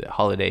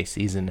holiday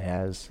season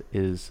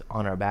is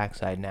on our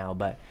backside now.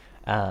 But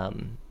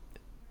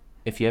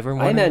if you ever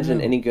want, I imagine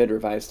any good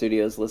Revive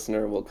Studios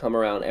listener will come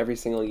around every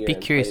single year. Be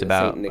curious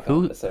about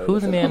who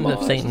the man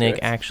of Saint Nick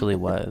actually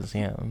was.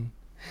 Yeah.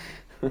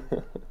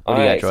 All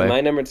right, so my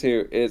number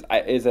 2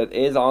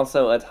 is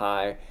also a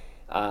tie.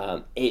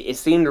 It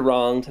seemed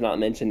wrong to not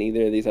mention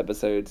either of these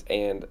episodes,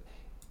 and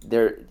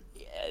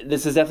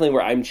this is definitely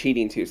where I'm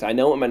cheating too. So I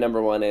know what my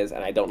number 1 is,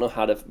 and I don't know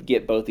how to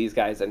get both these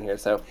guys in here.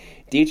 So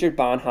Dietrich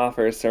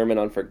Bonhoeffer's sermon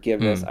on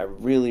forgiveness, I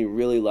really,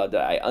 really loved it.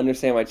 I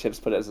understand why Chips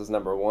put it as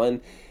number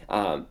 1.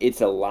 It's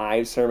a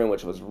live sermon,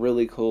 which was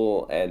really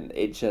cool, and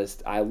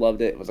I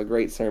loved it. It was a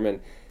great sermon.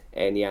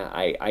 And yeah,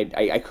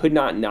 I could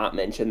not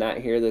mention that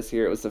here this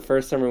year. It was the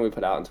first sermon we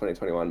put out in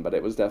 2021, but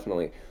it was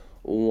definitely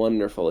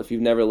wonderful. If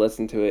you've never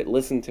listened to it,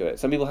 listen to it.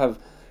 Some people have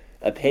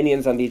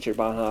opinions on Dietrich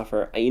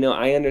Bonhoeffer.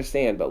 I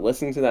understand, but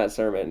listen to that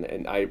sermon,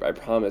 and I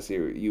promise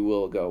you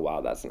will go,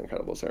 wow, that's an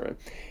incredible sermon.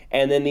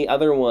 And then the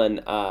other one,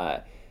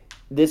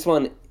 this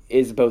one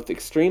is both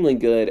extremely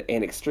good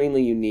and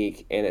extremely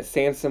unique, and it's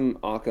Samson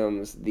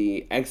Occam's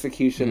The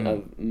Execution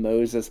of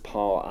Moses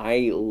Paul.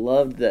 I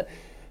loved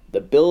the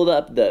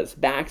build-up, the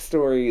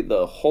backstory,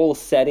 the whole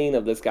setting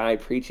of this guy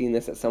preaching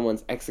this at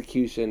someone's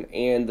execution,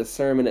 and the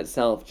sermon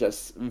itself,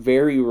 just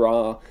very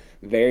raw,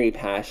 very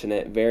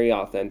passionate, very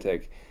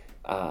authentic.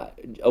 A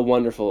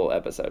wonderful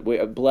episode. We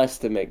are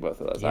blessed to make both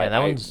of those. Yeah, that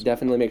one's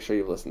definitely make sure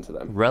you listen to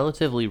them.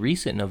 Relatively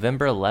recent.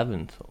 November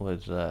 11th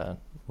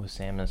was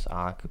Samson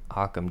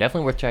Occam.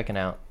 Definitely worth checking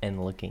out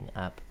and looking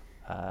up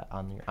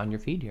on your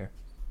feed here.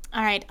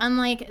 All right,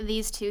 unlike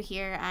these two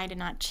here, I did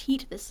not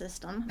cheat the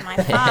system. My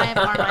 5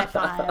 are my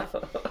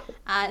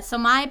 5. So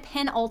my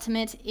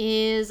penultimate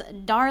is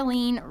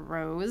Darlene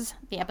Rose.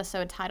 The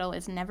episode title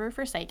is Never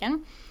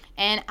Forsaken.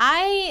 And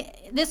I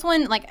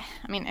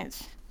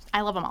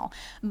love them all.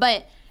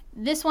 But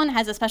this one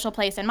has a special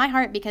place in my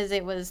heart because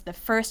it was the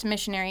first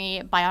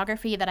missionary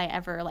biography that I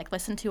ever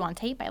listened to on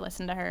tape. I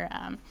listened to her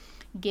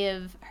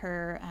give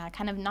her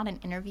kind of not an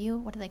interview.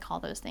 What do they call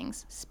those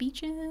things?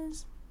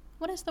 Speeches?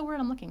 What is the word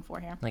I'm looking for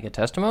here? Like a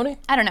testimony?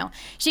 I don't know.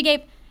 She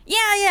gave, yeah,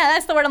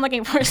 that's the word I'm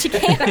looking for. She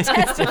gave a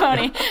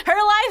testimony,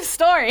 her life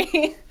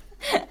story.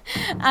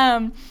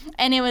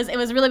 And it was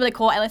really, really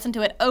cool. I listened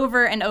to it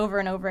over and over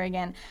and over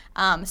again.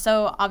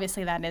 So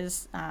obviously that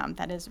is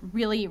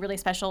really, really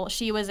special.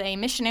 She was a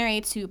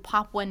missionary to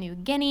Papua New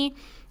Guinea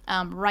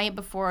right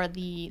before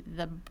the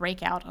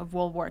breakout of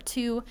World War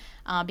II.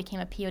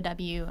 Became a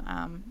POW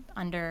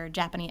in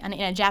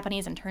a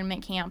Japanese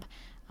internment camp.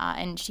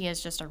 And she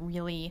has just a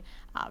really,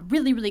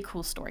 really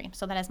cool story.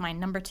 So that is my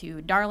number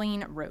 2,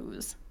 Darlene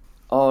Rose.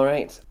 All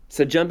right.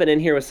 So jumping in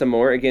here with some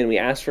more. Again, we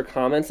asked for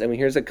comments, and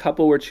here's a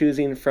couple we're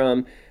choosing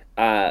from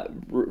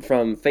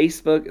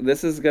Facebook.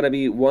 This is going to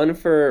be one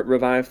for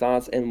Revived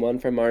Thoughts and one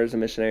for Martyrs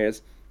and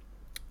Missionaries.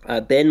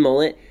 Ben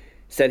Mullet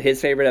said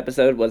his favorite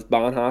episode was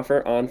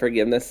Bonhoeffer on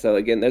forgiveness. So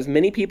again, there's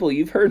many people,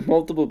 you've heard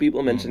multiple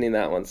people mentioning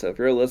that one. So if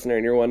you're a listener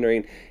and you're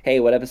wondering, hey,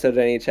 what episode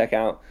do I need to check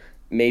out?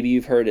 Maybe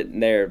you've heard it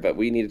there, but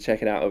we need to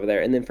check it out over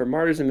there. And then for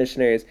Martyrs and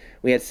Missionaries,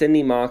 we had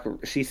Cindy Mock.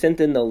 She sent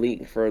in the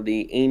link for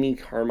the Amy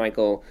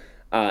Carmichael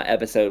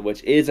episode,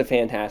 which is a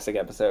fantastic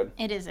episode.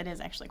 It is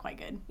actually quite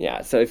good.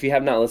 Yeah, so if you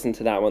have not listened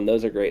to that one,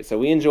 those are great. So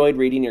we enjoyed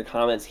reading your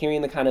comments,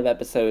 hearing the kind of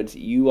episodes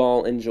you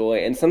all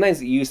enjoy, and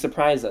sometimes you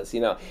surprise us.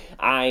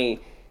 I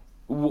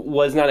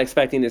was not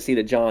expecting to see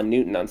the John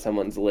Newton on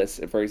someone's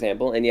list, for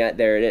example, and yet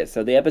there it is.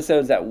 So the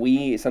episodes that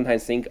we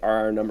sometimes think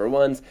are our number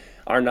ones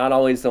are not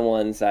always the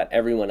ones that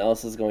everyone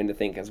else is going to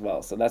think as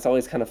well. So that's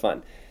always kind of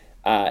fun.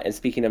 And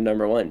speaking of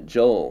number one,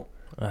 Joel,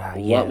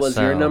 what was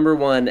your number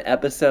one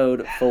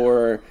episode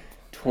for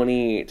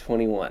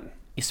 2021?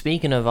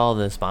 Speaking of all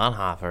this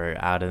Bonhoeffer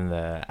out in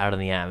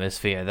the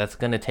atmosphere, that's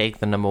going to take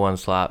the number 1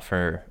 slot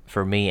for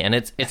me, and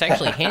it's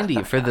actually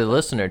handy for the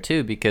listener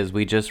too, because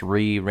we just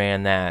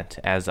reran that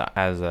as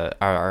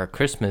our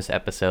Christmas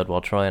episode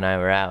while Troy and I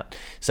were out.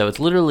 So it's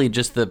literally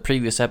just the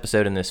previous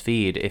episode in this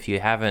feed. If you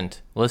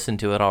haven't listened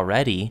to it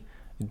already,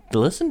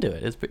 listen to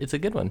it. It's a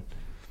good one.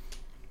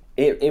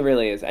 It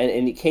really is, and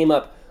it came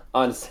up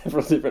on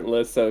several different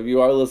lists. So if you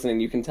are listening,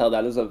 you can tell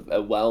that is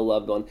a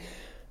well-loved one.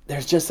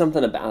 There's just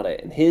something about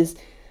it, and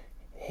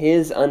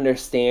his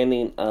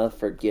understanding of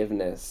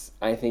forgiveness,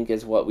 I think,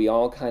 is what we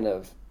all kind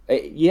of.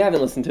 You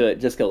haven't listened to it,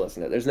 just go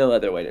listen to it. There's no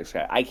other way to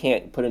describe it. I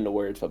can't put into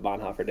words what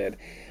Bonhoeffer did.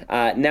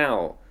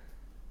 Now,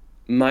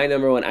 my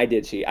number one, I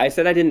did cheat. I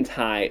said I didn't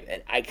tie,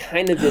 and I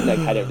kind of did, and I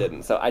kind of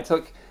didn't. So I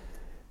took,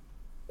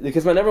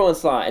 because my number one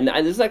slot, and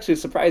this is actually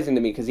surprising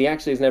to me because he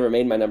actually has never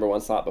made my number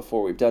one slot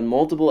before. We've done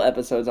multiple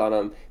episodes on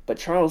him, but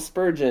Charles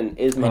Spurgeon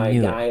is my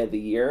guy of the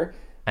year.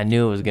 I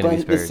knew it was going to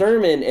be Spurgeon. But the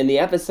sermon and the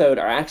episode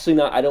are actually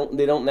not,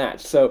 they don't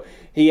match. So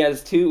we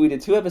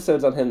did 2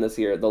 episodes on him this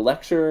year, the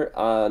lecture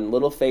on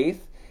Little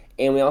Faith,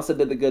 and we also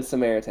did the Good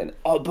Samaritan.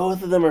 Oh,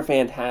 both of them are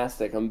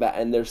fantastic,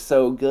 and they're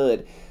so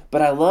good.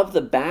 But I love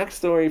the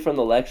backstory from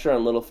the lecture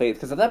on Little Faith,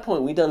 because at that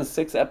point we'd done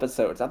 6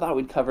 episodes. I thought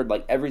we'd covered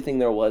everything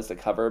there was to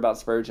cover about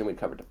Spurgeon. We'd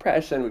covered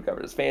depression, we'd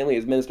covered his family,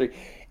 his ministry,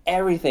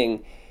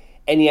 everything.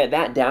 And yet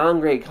that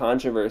downgrade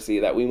controversy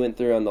that we went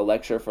through on the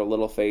lecture for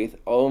Little Faith,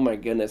 oh my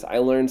goodness, I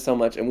learned so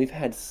much. And we've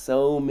had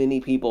so many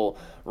people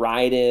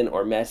write in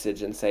or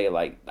message and say,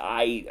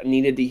 I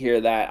needed to hear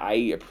that. I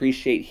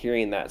appreciate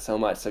hearing that so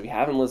much. So if you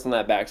haven't listened to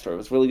that backstory, it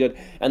was really good.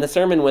 And the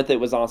sermon with it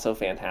was also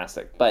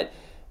fantastic. But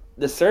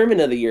the sermon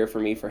of the year for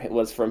me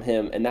was from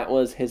him, and that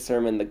was his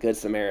sermon, The Good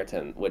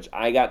Samaritan, which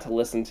I got to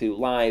listen to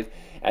live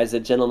as a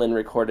gentleman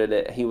recorded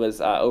it. He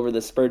was over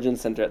the Spurgeon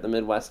Center at the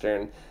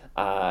Midwestern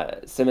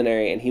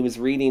Seminary, and he was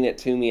reading it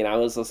to me, and I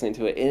was listening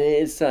to it. And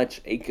it is such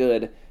a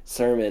good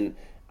sermon,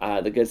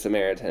 The Good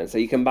Samaritan. So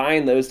you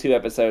combine those 2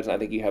 episodes, and I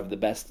think you have the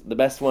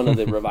best one of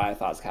the Revived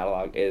Thoughts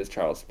catalog is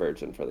Charles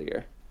Spurgeon for the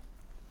year.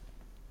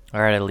 All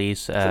right,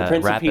 Elise, so the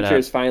Prince of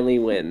Preachers finally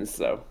wins.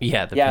 So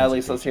yeah,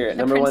 Elise, let's hear it.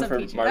 Number 1 for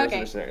Martyrs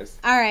and Missionaries.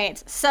 All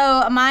right,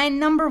 so my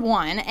number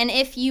 1, and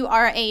if you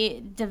are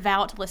a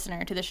devout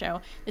listener to the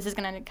show, this is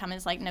going to come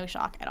as no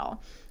shock at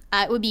all.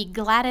 It would be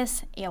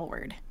Gladys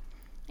Aylward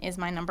is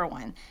my number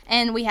 1.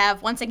 And we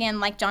have, once again,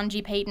 like John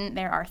G. Payton,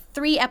 there are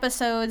 3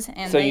 episodes.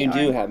 And so you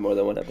do have more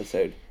than 1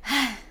 episode.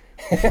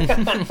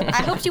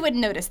 I hoped you would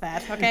notice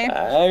that, okay?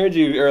 I heard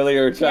you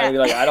earlier trying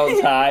to be I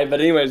don't tie. But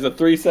anyways, a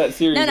 3-set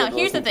series. No,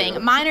 here's the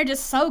thing. Mine are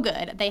just so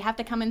good. They have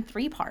to come in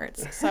 3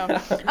 parts. So,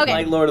 okay.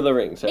 Like Lord of the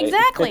Rings, right?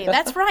 Exactly.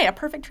 That's right. A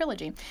perfect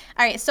trilogy.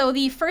 All right, so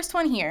the first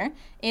one here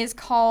is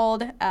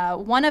called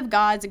One of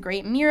God's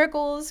Great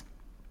Miracles.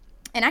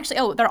 And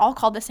actually, they're all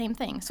called the same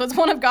thing. So it's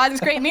One of God's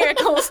Great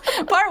Miracles,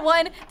 part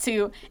 1,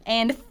 2,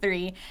 and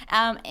 3.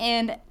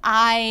 And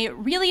I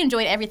really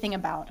enjoyed everything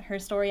about her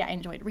story. I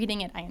enjoyed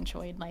reading it. I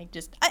enjoyed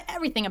just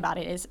everything about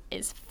it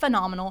is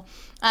phenomenal.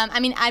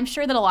 I'm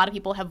sure that a lot of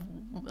people have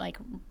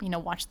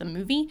watched the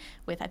movie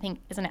with, I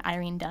think, isn't it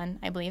Irene Dunn,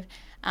 I believe.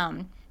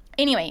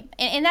 Anyway,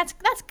 and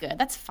that's good.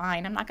 That's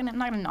fine. I'm not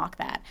gonna knock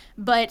that.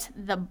 But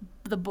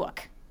the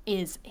book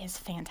is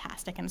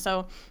fantastic. And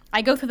so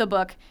I go through the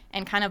book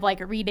and kind of like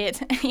read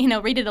it,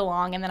 read it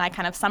along, and then I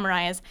kind of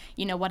summarize,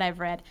 what I've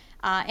read.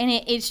 And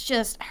it's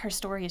just, her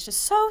story is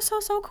just so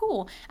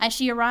cool. As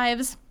she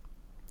arrives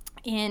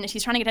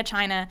she's trying to get to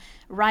China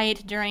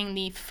right during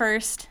the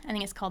first, I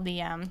think it's called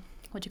the,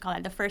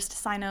 the first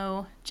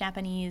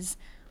Sino-Japanese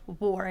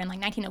War in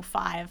like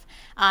 1905.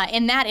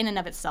 And that in and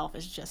of itself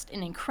is just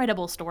an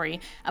incredible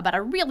story about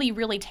a really,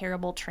 really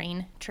terrible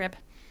train trip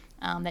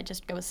that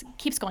just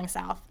keeps going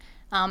south.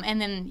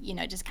 And then,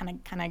 just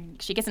kind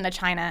of, she gets into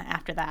China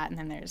after that, and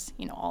then there's,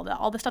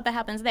 all the stuff that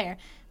happens there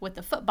with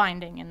the foot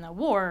binding and the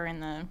war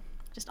and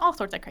just all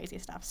sorts of crazy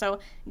stuff. So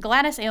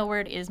Gladys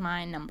Aylward is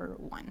my number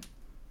one.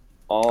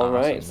 All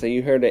right, so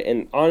you heard it,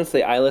 and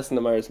honestly, I listen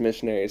to Mars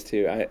Missionaries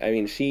too. I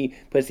mean, she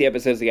puts the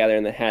episodes together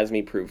and then has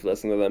me proof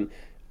listen to them.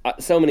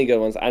 So many good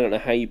ones. I don't know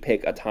how you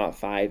pick a top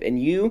 5.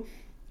 And you,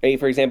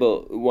 for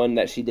example, one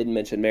that she didn't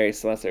mention, Mary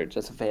Slessor,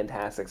 just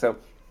fantastic. So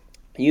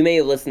you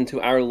may listen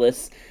to our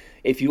lists.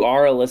 If you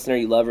are a listener,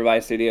 you love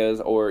Revive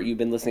Studios, or you've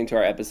been listening to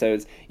our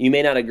episodes, you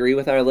may not agree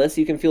with our list.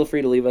 You can feel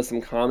free to leave us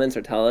some comments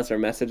or tell us our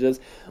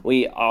messages.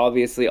 We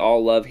obviously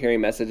all love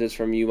hearing messages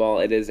from you all.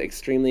 It is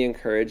extremely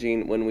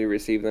encouraging when we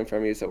receive them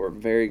from you, so we're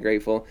very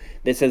grateful.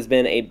 This has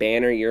been a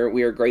banner year.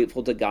 We are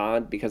grateful to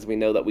God because we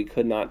know that we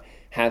could not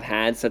have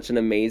had such an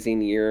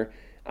amazing year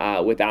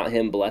without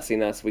him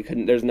blessing us.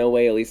 There's no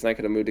way Elise and I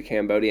could have moved to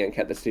Cambodia and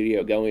kept the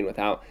studio going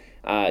without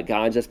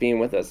God just being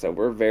with us. So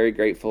we're very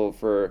grateful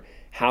for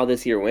how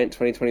this year went.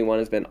 2021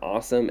 has been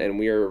awesome, and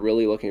we are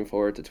really looking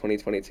forward to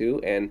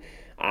 2022. And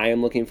I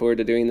am looking forward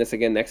to doing this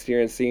again next year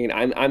and seeing.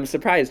 I'm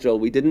surprised, Joel,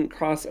 we didn't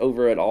cross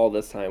over at all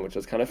this time, which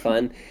was kind of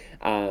fun.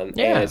 And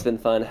it's been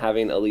fun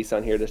having Elise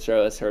on here to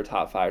show us her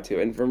top 5 too.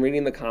 And from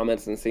reading the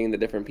comments and seeing the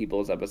different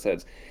people's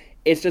episodes,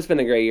 it's just been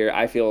a great year.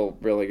 I feel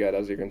really good,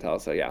 as you can tell.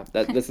 So yeah,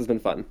 this has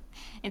been fun.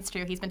 It's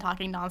true. He's been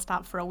talking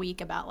nonstop for a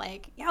week about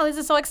like, this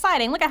is so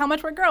exciting. Look at how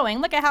much we're growing.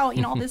 Look at how,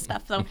 all this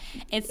stuff. So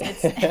it's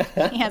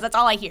yes, that's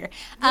all I hear.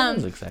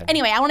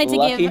 Anyway, I wanted to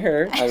Lucky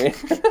her. I mean,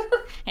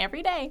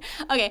 every day.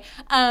 Okay.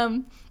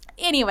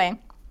 Anyway,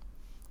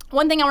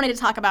 one thing I wanted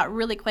to talk about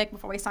really quick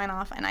before we sign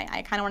off, and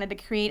I kind of wanted to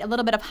create a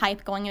little bit of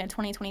hype going into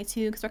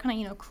 2022 because we're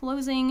kind of,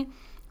 closing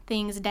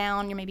things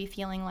down. You're maybe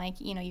feeling like,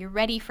 you're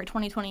ready for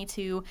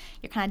 2022.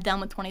 You're kind of done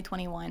with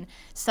 2021.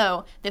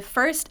 So the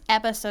first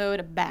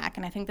episode back,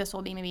 and I think this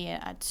will be maybe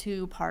a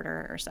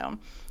 2-parter or so,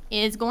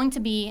 is going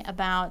to be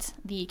about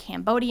the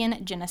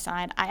Cambodian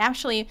genocide. I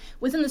actually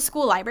was in the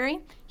school library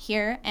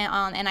here,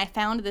 and I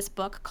found this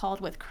book called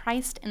With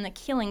Christ in the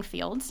Killing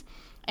Fields.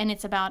 And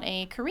it's about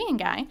a Korean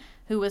guy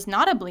who was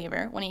not a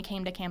believer when he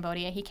came to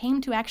Cambodia. He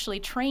came to actually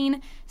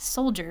train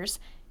soldiers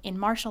in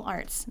martial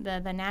arts, the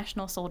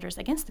national soldiers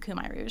against the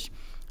Khmer Rouge.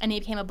 And he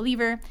became a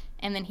believer,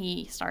 and then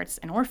he starts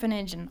an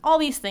orphanage, and all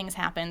these things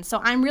happen. So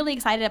I'm really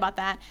excited about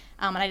that,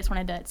 and I just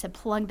wanted to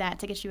plug that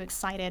to get you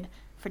excited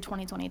for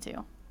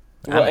 2022.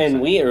 Well, and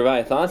we at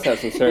Revive Thoughts have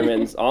some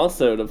sermons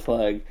also to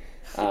plug,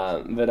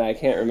 but I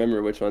can't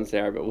remember which ones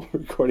they are, but we're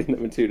recording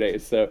them in 2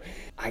 days. So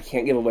I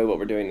can't give away what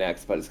we're doing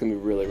next, but it's going to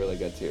be really, really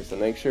good too. So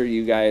make sure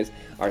you guys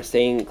are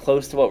staying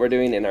close to what we're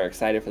doing and are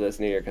excited for this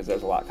new year because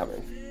there's a lot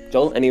coming.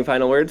 Joel, any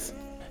final words?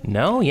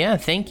 No, yeah,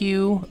 thank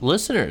you,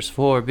 listeners,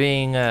 for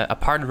being a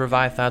part of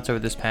Revive Thoughts over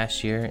this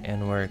past year,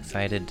 and we're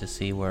excited to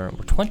see where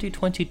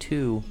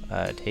 2022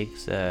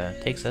 takes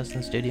us in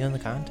the studio and the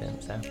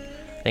content. So,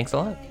 thanks a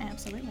lot.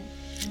 Absolutely.